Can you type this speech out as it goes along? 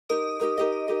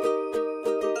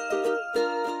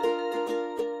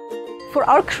For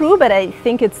our crew, but I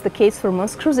think it's the case for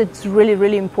most crews, it's really,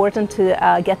 really important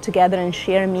to get together and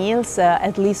share meals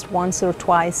at least once or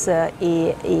twice a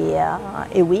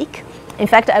week. In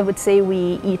fact, I would say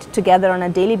we eat together on a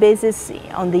daily basis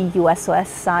on the USOS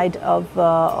side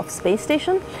of space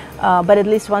station, but at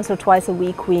least once or twice a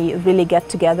week we really get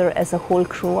together as a whole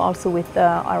crew, also with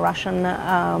our Russian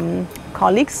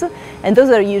colleagues. And those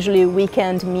are usually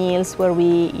weekend meals where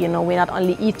we not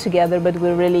only eat together, but we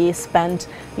really spend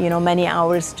many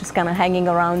hours just kind of hanging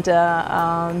around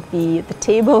the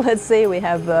table. Let's say we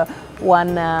have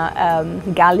one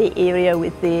galley area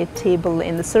with the table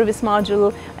in the service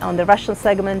module on the Russian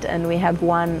segment, and we have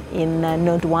one in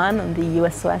Node 1 on the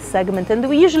USOS segment, and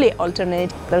we usually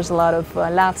alternate. There's a lot of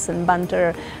laughs and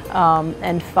banter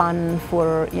and fun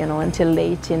for until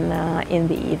late in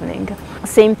the evening.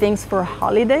 Same things for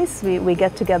holidays. We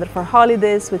get together for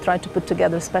holidays. We try to put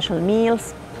together special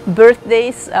meals.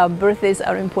 Birthdays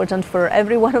are important for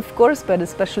everyone, of course, but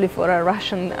especially for our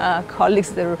Russian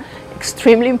colleagues, they're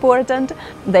extremely important.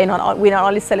 We not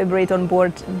only celebrate on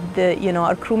board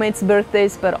our crewmates'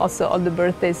 birthdays, but also all the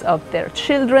birthdays of their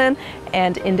children.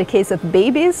 And in the case of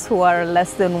babies who are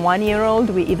less than 1 year old,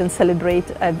 we even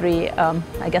celebrate every,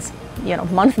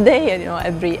 month day,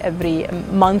 every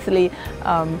monthly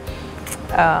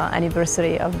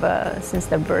anniversary of since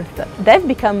their birth. They've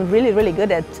become really, really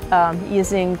good at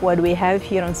using what we have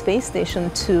here on space station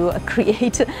to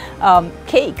create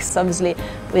cakes. Obviously,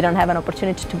 we don't have an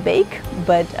opportunity to bake,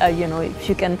 but if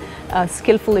you can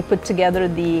skillfully put together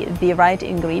the right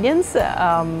ingredients,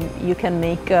 you can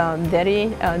make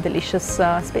very delicious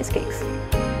space cakes.